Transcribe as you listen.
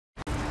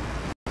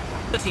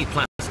dirty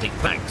plastic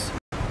bags,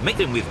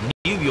 mixed in with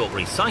New York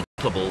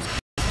recyclables,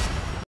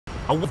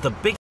 are one of the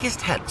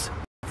biggest heads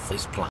for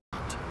this plant.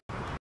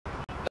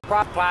 The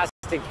prop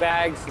plastic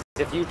bags,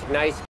 if you take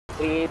nice,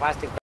 clean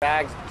plastic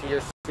bags to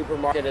your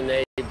supermarket and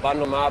they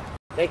bundle them up,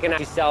 they can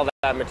actually sell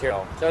that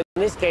material. So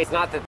in this case,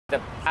 not that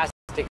the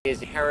plastic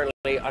is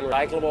inherently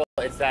unrecyclable,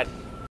 it's that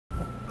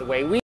the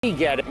way we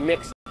get it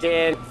mixed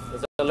in,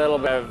 there's a little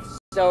bit of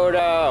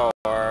soda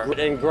or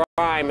and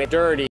grime and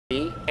dirty,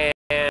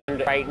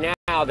 and right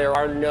now there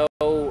are no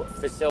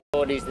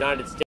facilities in the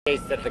United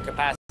States that have the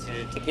capacity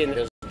to take in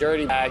those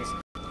dirty bags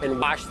and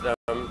wash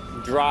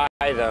them, dry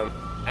them,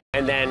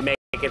 and then make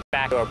it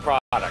back to a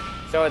product.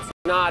 So it's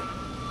not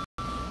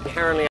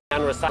inherently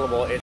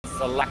unrecyclable, it's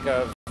a lack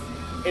of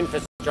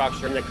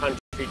infrastructure in the country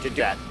to do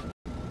that.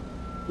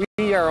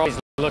 We are always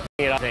looking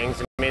at other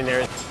things. I mean,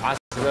 there's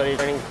possibility of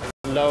turning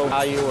low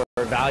value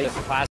or valueless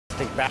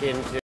plastic back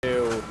into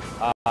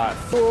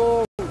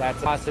fuel.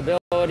 That's a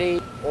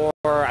possibility.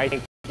 Or I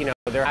think,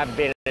 there have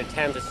been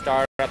attempts to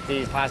start up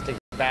these plastic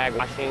bag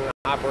washing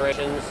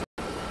operations.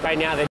 Right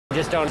now, they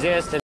just don't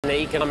exist, and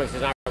the economics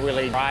is not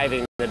really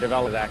driving the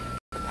development of that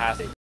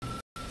capacity.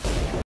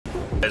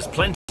 There's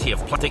plenty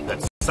of plastic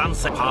that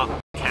Sunset Park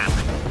can.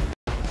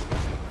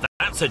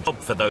 That's a job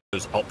for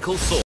those optical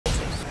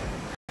sorters.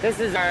 This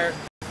is our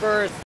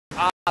first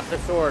optic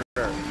sorter.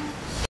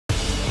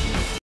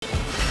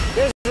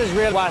 This is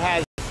really what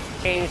has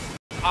changed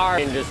our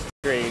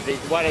industry.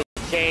 What has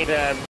changed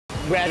the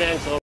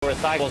residential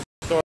recycle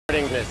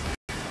sorting business.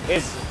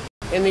 Is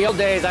in the old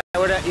days,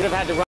 you'd have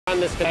had to run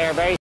this conveyor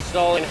very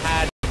slowly and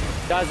had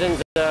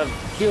dozens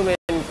of human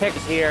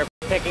pickers here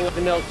picking up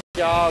the milk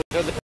jugs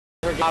or the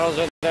bottles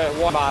or the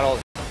water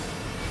bottles.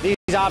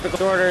 These optical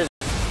sorters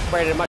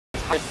operate at a much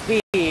higher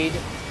speed,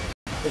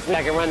 which means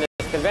I can run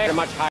this conveyor at a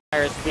much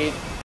higher speed,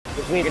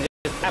 which means I can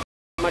just have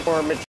much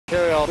more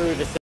material through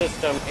the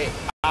system,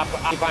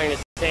 occupying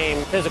the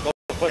same physical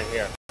footprint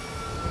here.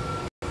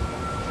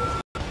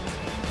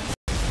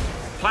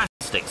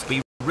 Plastics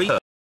be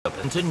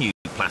repurposed into new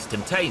plastic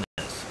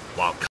containers,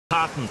 while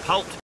carton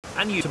pulp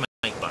and used to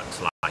make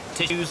products like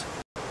tissues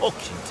or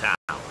kitchen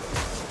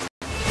towels.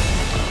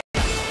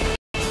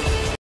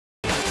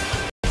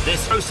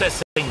 This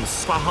processing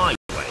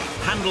superhighway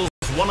handles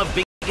one of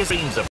the biggest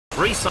streams of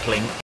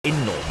recycling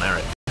in North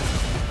America.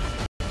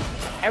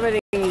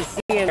 Everything you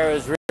see in there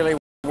is really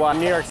what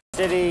New York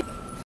City,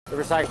 the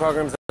recycling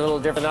program is a little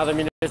different than other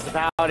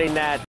municipalities in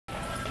that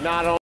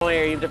not only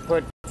are you to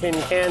put tin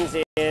cans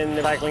in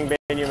the recycling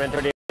bin, you're meant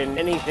to put in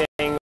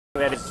anything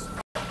that is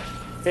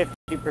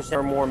 50%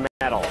 or more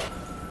metal.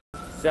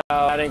 So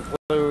that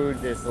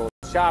includes this little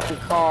shopping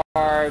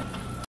cart,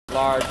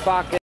 large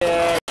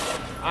buckets,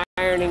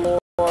 ironing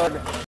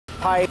board,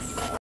 pipes.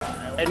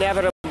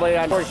 Inevitably,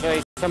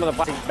 unfortunately, some of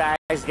the plastic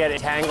bags get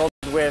entangled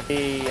with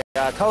the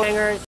coat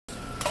hangers.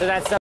 So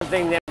that's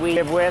something that we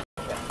live with.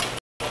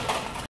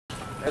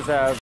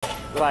 There's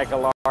like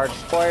a large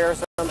toy or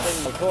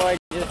something. The toy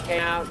just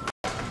came out.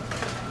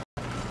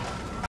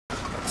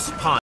 This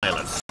pile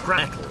of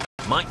scrap metal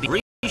might be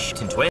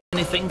reached into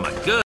anything from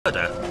a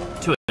girder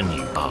to a